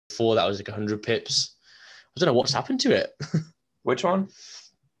before that was like 100 pips. I don't know what's happened to it. Which one?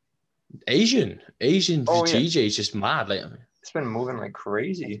 Asian Oh, yeah. GJ is just mad. Like, It's been moving like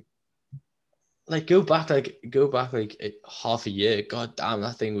crazy. like go back like half a year. God damn,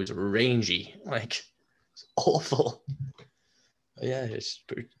 that thing was rangy. Like, it's awful. But yeah, it's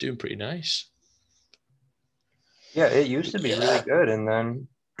doing pretty nice. Yeah, it used to be really good, and then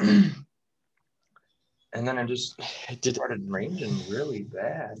it just started ranging really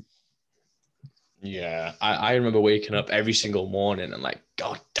bad. Yeah, I remember waking up every single morning and like,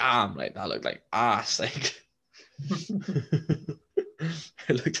 God damn, like that looked like ass. Like, it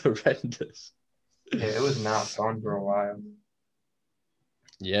looked horrendous. Yeah, it was not fun for a while.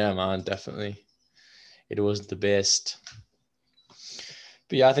 Yeah, man, definitely. It wasn't the best.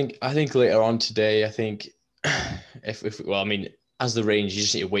 But yeah, I think later on today, I think I mean, as the range, you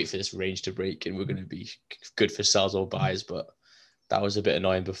just need to wait for this range to break, and we're going to be good for sells or buys. But that was a bit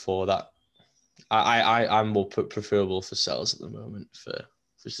annoying before that. I'm more preferable for sells at the moment for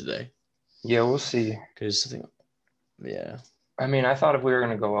today. Yeah, we'll see. Because I think, yeah. I mean, I thought if we were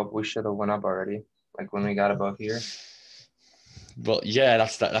going to go up, we should have went up already. Like when we got above here. Well, yeah,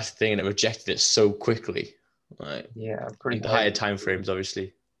 that's the thing, and it rejected it so quickly. Like, yeah, pretty in the hard. higher time frames,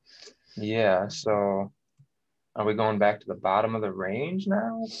 obviously. Yeah, so are we going back to the bottom of the range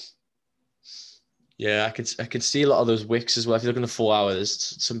now? Yeah, I could see a lot of those wicks as well. If you look in the 4 hours,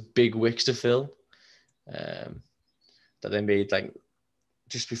 there's some big wicks to fill that they made like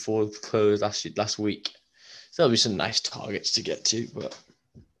just before the close last week. So there'll be some nice targets to get to, but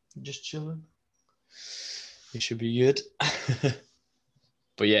just chilling. It should be good.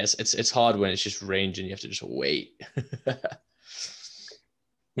 But yes, it's hard when it's just range and you have to just wait.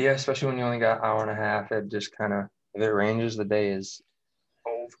 Yeah, especially when you only got an hour and a half. It just kind of, if it ranges, the day is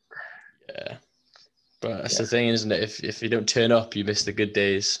over. Yeah. But that's the thing, isn't it? If you don't turn up, you miss the good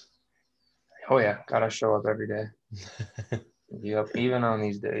days. Oh, yeah. Gotta show up every day. Yep, even on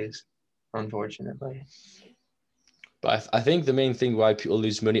these days, unfortunately. But I think the main thing why people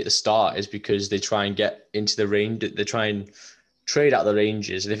lose money at the start is because they try and get into the range. They try and trade out the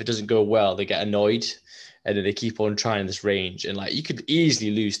ranges. And if it doesn't go well, they get annoyed. And then they keep on trying this range. And like, you could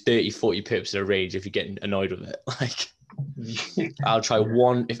easily lose 30, 40 pips in a range if you're getting annoyed with it. Like, I'll try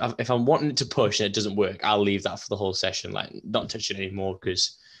one. If I'm wanting it to push and it doesn't work, I'll leave that for the whole session. Like, not touch it anymore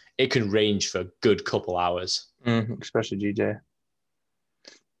because it can range for a good couple hours. Especially GJ.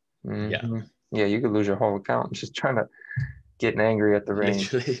 Yeah. Yeah, you could lose your whole account just trying to getting angry at the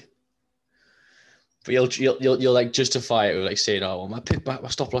range. Literally. But you'll like justify it with like saying, oh, well, my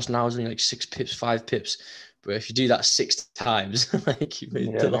stop loss now is only like 6 pips, 5 pips. But if you do that 6 times, like you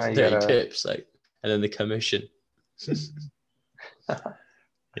made the lost 30 pips, like, and then the commission.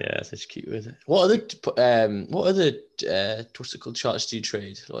 Yeah, so just keep with it. What other what's it called, charts do you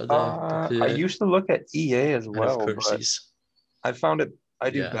trade? I used to look at EA as well, but I found it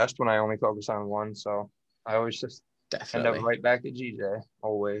I do best when I only focus on one, so I always just end up right back at GJ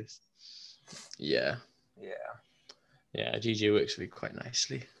always. Yeah, GJ works for me quite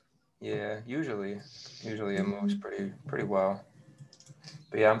nicely. Yeah, usually it moves pretty well.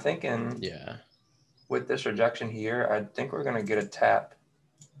 But yeah, I'm thinking with this rejection here, I think we're gonna get a tap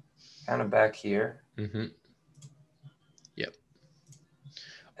kind of back here. Yep.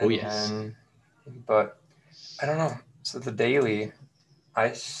 And then, but I don't know. So the daily,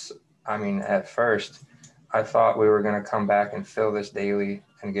 I mean, at first, I thought we were gonna come back and fill this daily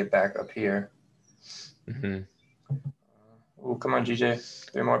and get back up here. Oh, come on,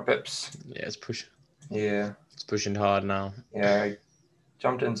 GJ. 3 more pips. Yeah, it's pushing. Yeah. It's pushing hard now. Yeah, I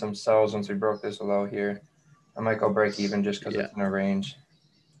jumped in some sells once we broke this low here. I might go break even just because it's in a range.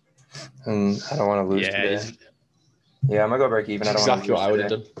 And I don't want to lose today. Yeah, I'm going to go break even. I don't want to lose exactly what I would have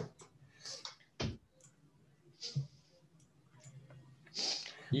done.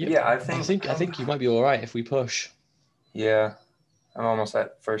 Yep. Yeah, I think you might be all right if we push. Yeah, I'm almost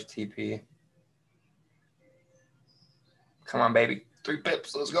at first TP. Come on, baby. 3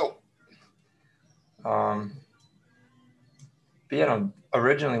 pips. Let's go. But yeah,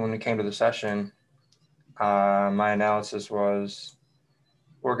 originally when we came to the session, my analysis was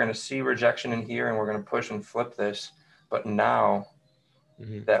we're going to see rejection in here and we're going to push and flip this. But now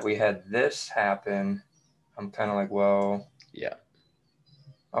that we had this happen, I'm kind of like, well, yeah.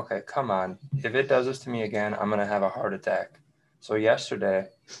 Okay, come on. If it does this to me again, I'm going to have a heart attack. So yesterday,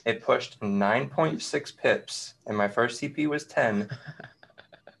 it pushed 9.6 pips, and my first TP was 10.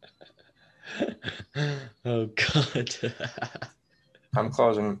 Oh, God. I'm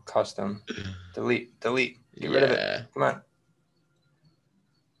closing custom. Delete. Get rid of it. Come on.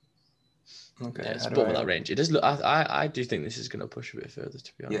 Okay. Yeah, it's above that range. It does look. I do think this is going to push a bit further.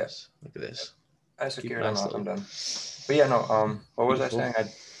 To be honest, look at this. I secured. Nice I'm done. But yeah, no. What was Beautiful. I saying?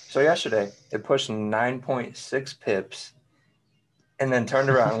 So yesterday it pushed 9.6 pips, and then turned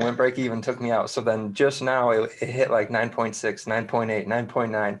around and went break even, took me out. So then just now it hit like 9.6, 9.8,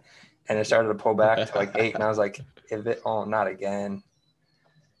 9.9, and it started to pull back to like 8, and I was like, if it, oh, not again.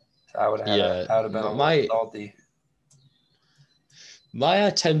 So I would have been a little salty. My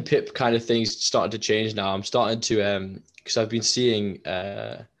 10 pip kind of thing's starting to change now. I'm starting to because I've been seeing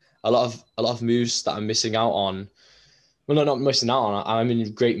a lot of moves that I'm missing out on. Well, no, not missing out on. I'm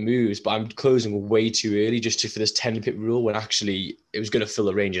in great moves, but I'm closing way too early just for this 10 pip rule when actually it was going to fill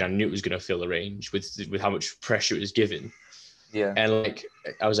the range, and I knew it was going to fill the range with how much pressure it was given. Yeah. And like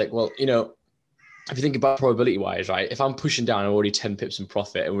I was like, well, if you think about probability wise, right? If I'm pushing down, I'm already 10 pips in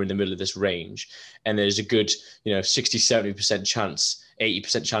profit and we're in the middle of this range, and there's a good, 60, 70% chance,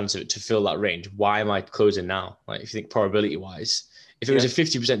 80% chance of it to fill that range. Why am I closing now? Like, if you think probability wise, if it was a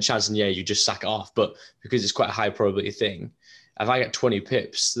 50% chance, then you just sack it off. But because it's quite a high probability thing, if I get 20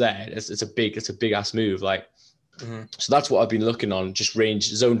 pips there, it's a big ass move. Like, So that's what I've been looking on, just range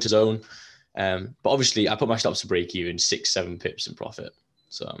zone to zone. But obviously I put my stops to break even 6-7 pips in profit.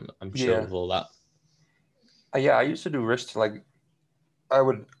 So I'm chill with all that. Yeah, I used to do wrist. Like, I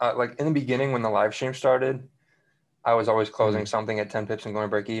would like in the beginning when the live stream started, I was always closing something at 10 pips and going to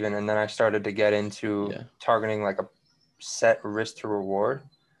break even. And then I started to get into targeting like a set risk to reward.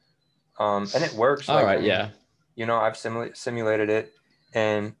 And it works. All right, yeah. I've simulated it,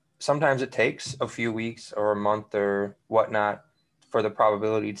 and sometimes it takes a few weeks or a month or whatnot for the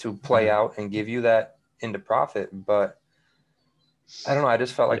probability to play out and give you that into profit. But I don't know. I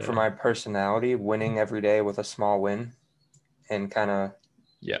just felt like for my personality, winning every day with a small win and kind of,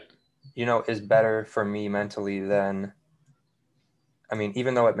 is better for me mentally than,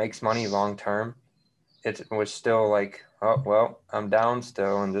 even though it makes money long term, it was still like, oh, well, I'm down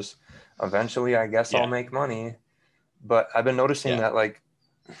still, and just eventually I guess I'll make money. But I've been noticing that like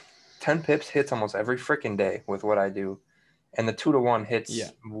 10 pips hits almost every freaking day with what I do. And the 2-to-1 hits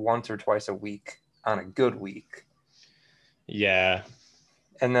once or twice a week on a good week. Yeah.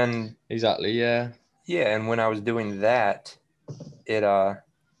 And then exactly, yeah. Yeah, and when I was doing that, I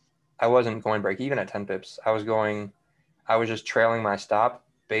wasn't going break even at 10 pips. I was just trailing my stop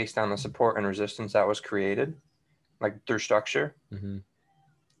based on the support and resistance that was created, like through structure.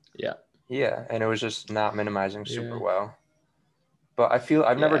 Yeah. Yeah, and it was just not minimizing super well. But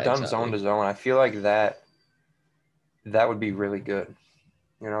I've never done zone to zone. I feel like that would be really good,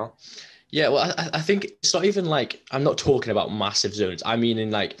 Yeah, well, I think it's not even like, I'm not talking about massive zones. I mean,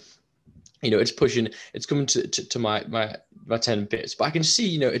 in like, it's coming to my 10 pips, but I can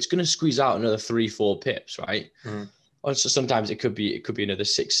see, it's going to squeeze out another 3-4 pips, right? Or so sometimes it could be another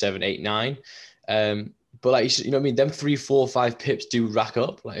 6, 7, 8, 9. But like, them 3, 4, 5 pips do rack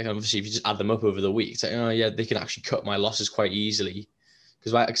up. Like, obviously, if you just add them up over the week, it's like, they can actually cut my losses quite easily.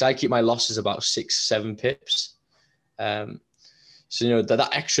 Because I keep my losses about 6, 7 pips. So, that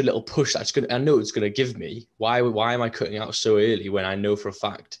extra little push I know it's going to give me. Why am I cutting out so early when I know for a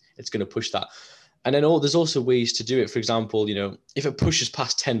fact it's going to push that? And then there's also ways to do it. For example, if it pushes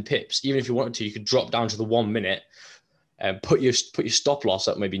past 10 pips, even if you wanted to, you could drop down to the 1 minute and put your stop loss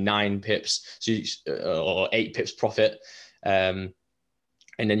at maybe 9 pips, or 8 pips profit. And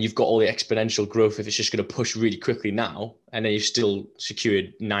then you've got all the exponential growth if it's just going to push really quickly now, and then you've still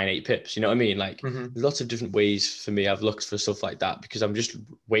secured 9-8 pips. You know what I mean? Like, there's lots of different ways for me. I've looked for stuff like that because I'm just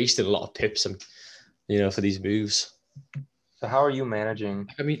wasting a lot of pips and, for these moves. So how are you managing?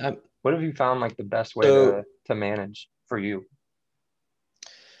 What have you found like the best way to manage for you?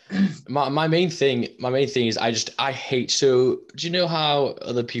 My main thing is I hate. So do you know how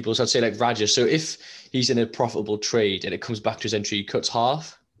other people, so I'd say like Raja, so if he's in a profitable trade and it comes back to his entry, he cuts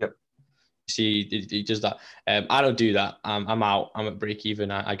half. Yep. See, he does that. I don't do that. I'm out. I'm at break even.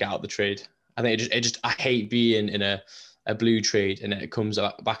 I get out the trade. I think I hate being in a blue trade and it comes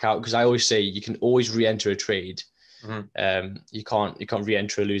back out, because I always say you can always re-enter a trade. You can't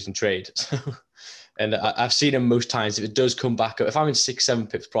re-enter a losing trade. And I've seen him most times. If it does come back up, if I'm in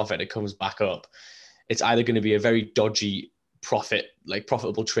 6-7 pips profit and it comes back up, it's either going to be a very dodgy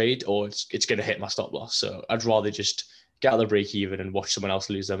profitable trade, or it's going to hit my stop loss. So I'd rather just get out of the break even and watch someone else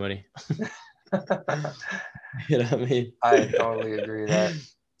lose their money. You know what I mean? I totally agree that.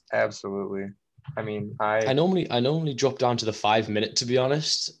 Absolutely. I normally drop down to the 5 minute, to be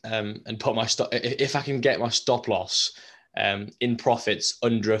honest, and put my stop. If I can get my stop loss in profits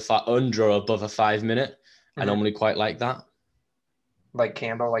under or above a 5 minute, I normally quite like that. Like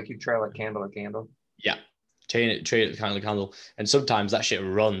candle, like you trail it candle to candle. Yeah, trade at the candle. And sometimes that shit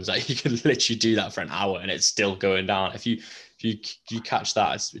runs. Like you can literally do that for an hour and it's still going down. If you catch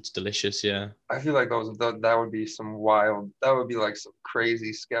that, it's delicious. Yeah. I feel like that would be some wild. That would be like some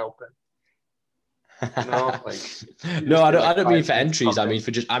crazy scalping. Like no, I don't mean for entries. I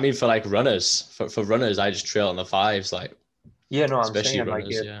mean for like runners. For runners, I just trail on the fives. Like no, I'm especially saying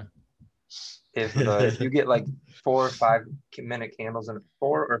runners. like if you get like 4 or 5 minute candles and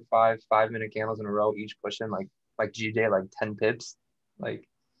 4 or 5 minute candles in a row, each pushing like GJ like 10 pips, like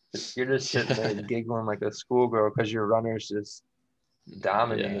you're just sitting there giggling like a schoolgirl because your runner's just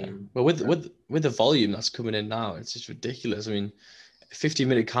dominating. But with the volume that's coming in now, it's just ridiculous. I mean,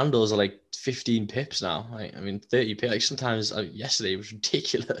 15-minute candles are like 15 pips now. Like, I mean, 30 pips. Like sometimes yesterday it was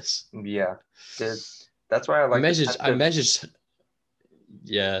ridiculous. Yeah, that's why I like. I measured.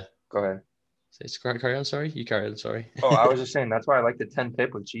 Yeah. Go ahead. Carry on. Sorry, you carry on. Sorry. Oh, I was just saying that's why I like the 10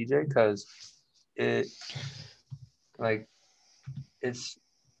 pip with GJ because it's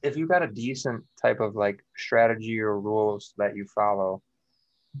if you got a decent type of like strategy or rules that you follow,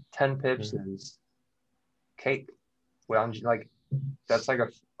 10 pips is cake. Well, like that's like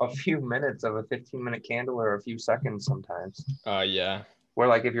a few minutes of a 15-minute candle or a few seconds sometimes. Yeah. Where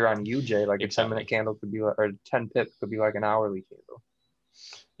like if you're on UJ, like exactly. A 10-minute candle could be like, or 10 pip could be like an hourly candle.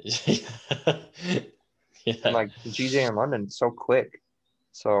 Yeah. And like GJ in London, it's so quick.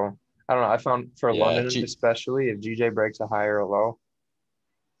 So I don't know. I found for London especially, if GJ breaks a high or a low,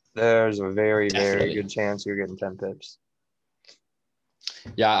 there's a very, very good chance you're getting 10 pips.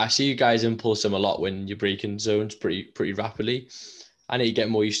 Yeah, I see you guys impulse them a lot when you're breaking zones pretty rapidly. I need to get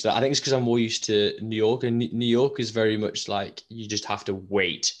more used to that. I think it's because I'm more used to New York, and New York is very much like you just have to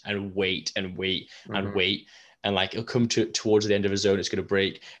wait and wait and wait and wait. And like it'll come towards the end of a zone, it's going to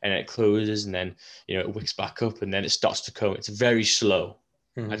break, and then it closes, and then it wicks back up, and then it starts to come. It's very slow.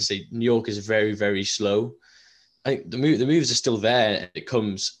 I'd say New York is very, very slow. I think the moves are still there, and it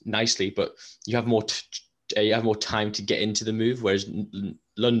comes nicely, but you have more time to get into the move. Whereas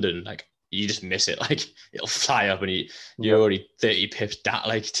London, like you just miss it, like it'll fly up, and you're already 30 pips down.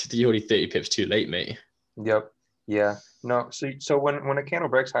 Like you're already 30 pips too late, mate. Yep. Yeah. No. So when a candle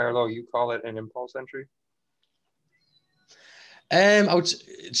breaks high or low, you call it an impulse entry. I would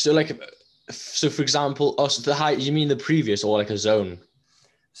so for example, the high, you mean the previous or like a zone?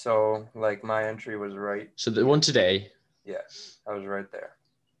 So like my entry was right. So the one today. Yeah, I was right there.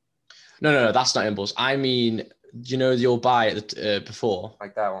 No, that's not impulse. I mean, your buy at the before.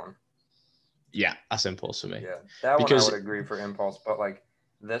 Like that one. Yeah, that's impulse for me. Yeah, that one I would agree for impulse, but like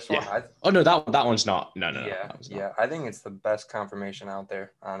this one, that one's not. No. Yeah, I think it's the best confirmation out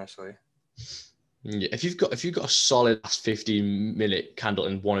there, honestly. Yeah, if you've got a solid 15-minute candle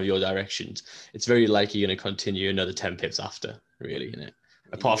in one of your directions, it's very likely you're going to continue another 10 pips after, really, isn't it?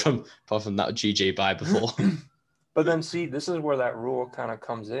 Apart from that GJ buy before. But then see, this is where that rule kind of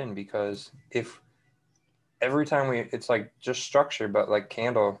comes in, because if every time it's like just structure, but like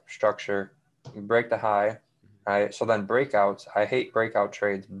candle structure, you break the high, right? So then breakouts, I hate breakout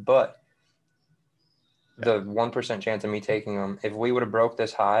trades, but the 1% chance of me taking them, if we would have broke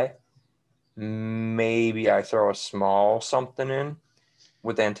this high, maybe I throw a small something in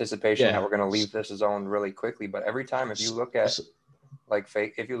with the anticipation that we're going to leave this zone really quickly. But every time, if you look at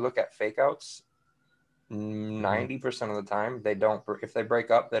fake outs, 90% of the time they don't. If they break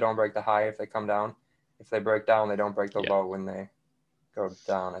up, they don't break the high. If they come down, if they break down, they don't break the low when they go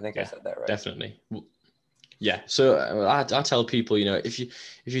down. I think I said that right. Definitely. Yeah. So I tell people, if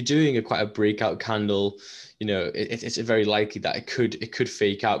you're doing quite a breakout candle, it's very likely that it could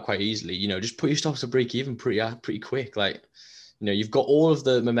fake out quite easily. Just put your stops to break even pretty quick. Like, you've got all of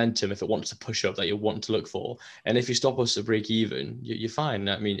the momentum if it wants to push up that you want to look for, and if you stop us to break even, you're fine.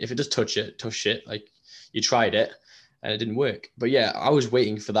 I mean, if it does touch shit, like you tried it and it didn't work. But yeah, I was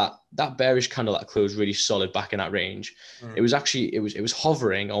waiting for that bearish candle that closed really solid back in that range. It was actually it was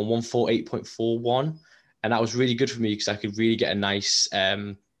hovering on 148.41. And that was really good for me because I could really get a nice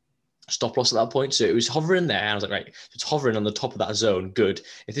stop loss at that point. So it was hovering there. And I was like, right, it's hovering on the top of that zone. Good.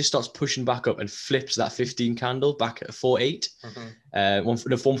 If this starts pushing back up and flips that 15 candle back at 48,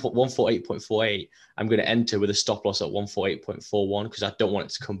 148.48, I'm going to enter with a stop loss at 148.41 because I don't want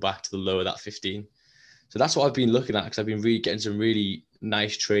it to come back to the low of that 15. So that's what I've been looking at because I've been really getting some really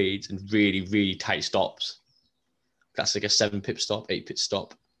nice trades and really, really tight stops. That's like a 7 pip stop, 8 pip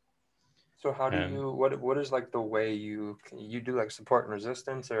stop. So how do you, what is like the way you do like support and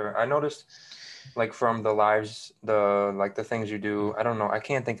resistance? Or I noticed like from the lives, the things you do, I don't know, I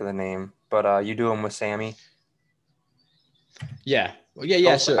can't think of the name, but you do them with Sammy. Yeah. Well,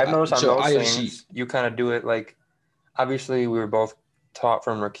 yeah. So I've noticed on those things, you kind of do it like, obviously we were both taught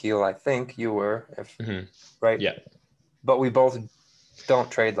from Rakeel. I think you were, right? Yeah. But we both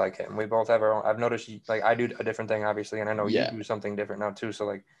don't trade like him. We both have our own. I've noticed, like, I do a different thing, obviously, and I know you do something different now too. So,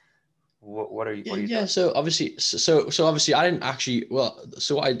 like, what are you doing? So obviously, I didn't actually. Well,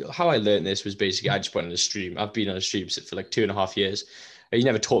 how I learned this was basically I just went on a stream. I've been on a stream for like 2.5 years. He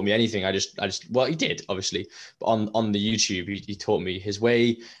never taught me anything. I just well, he did obviously, but on the YouTube he taught me his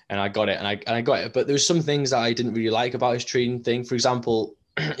way, and I got it, and I got it. But there was some things that I didn't really like about his trading thing. For example,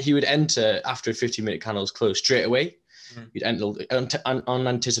 he would enter after a 15-minute candle was closed straight away. He'd enter on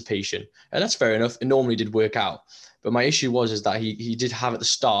anticipation, and that's fair enough. It normally did work out. But my issue is that he did have at the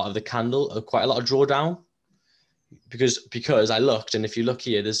start of the candle quite a lot of drawdown, because I looked, and if you look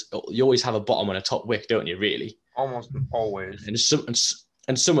here, you always have a bottom and a top wick, don't you? Really, almost always.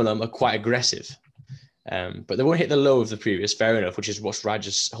 And some of them are quite aggressive, but they won't hit the low of the previous. Fair enough, which is what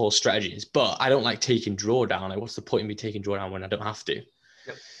Raj's whole strategy is. But I don't like taking drawdown. Like, what's the point in me taking drawdown when I don't have to?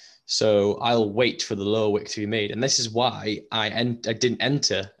 Yep. So I'll wait for the lower wick to be made, and this is why I didn't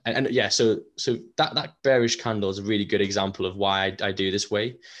enter. And yeah, so that bearish candle is a really good example of why I do this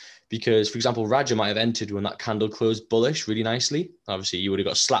way, because for example, Raja might have entered when that candle closed bullish really nicely. Obviously, you would have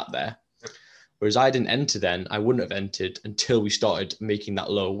got slapped there, whereas I didn't enter then. I wouldn't have entered until we started making that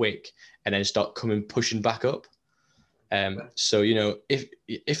lower wick, and then start pushing back up. So you know, if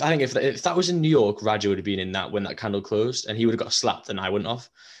that was in New York, Raja would have been in that when that candle closed, and he would have got slapped, and I wouldn't have.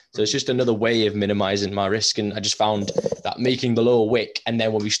 So it's just another way of minimizing my risk. And I just found that making the lower wick, and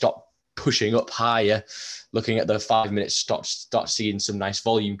then when we stop pushing up higher, looking at the 5 minutes, start seeing some nice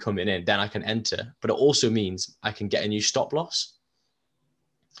volume coming in, then I can enter. But it also means I can get a new stop loss.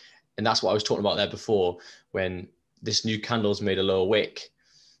 And that's what I was talking about there before, when this new candle's made a lower wick.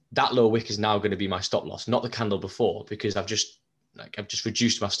 That lower wick is now going to be my stop loss, not the candle before, because I've just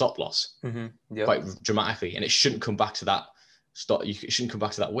reduced my stop loss quite dramatically, and it shouldn't come back to that. It shouldn't come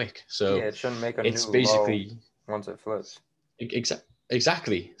back to that wick. So yeah, it shouldn't make a it's new basically low once it flips.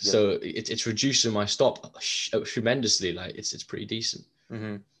 Exactly. Yep. So it's reducing my stop tremendously. Like it's pretty decent.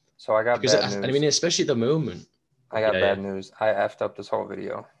 So I got bad news. I mean, especially at the moment. I got bad news. I effed up this whole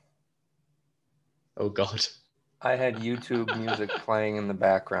video. Oh God. I had YouTube music playing in the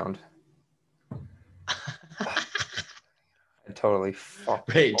background. I totally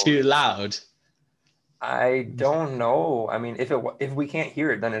fucked. Wait, too loud. I don't know. I mean, if we can't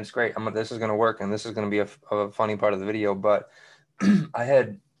hear it, then it's great. This is gonna work, and this is gonna be a funny part of the video. But I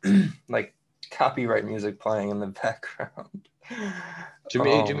had like copyright music playing in the background. Do you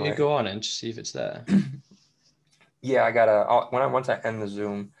want me to go on and just see if it's there? Yeah, once I end the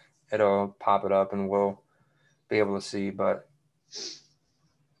Zoom, it'll pop it up, and we'll be able to see. But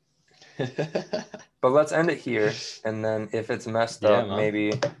let's end it here, and then if it's messed up, man,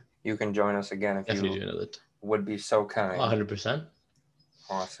 maybe you can join us again if definitely you would be so kind. 100%.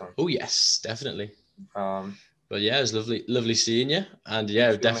 Awesome. Oh yes, definitely. But yeah, it was lovely seeing you, and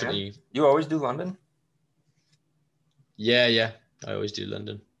yeah, definitely. Man. You always do London? Yeah, I always do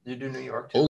London. You do New York too?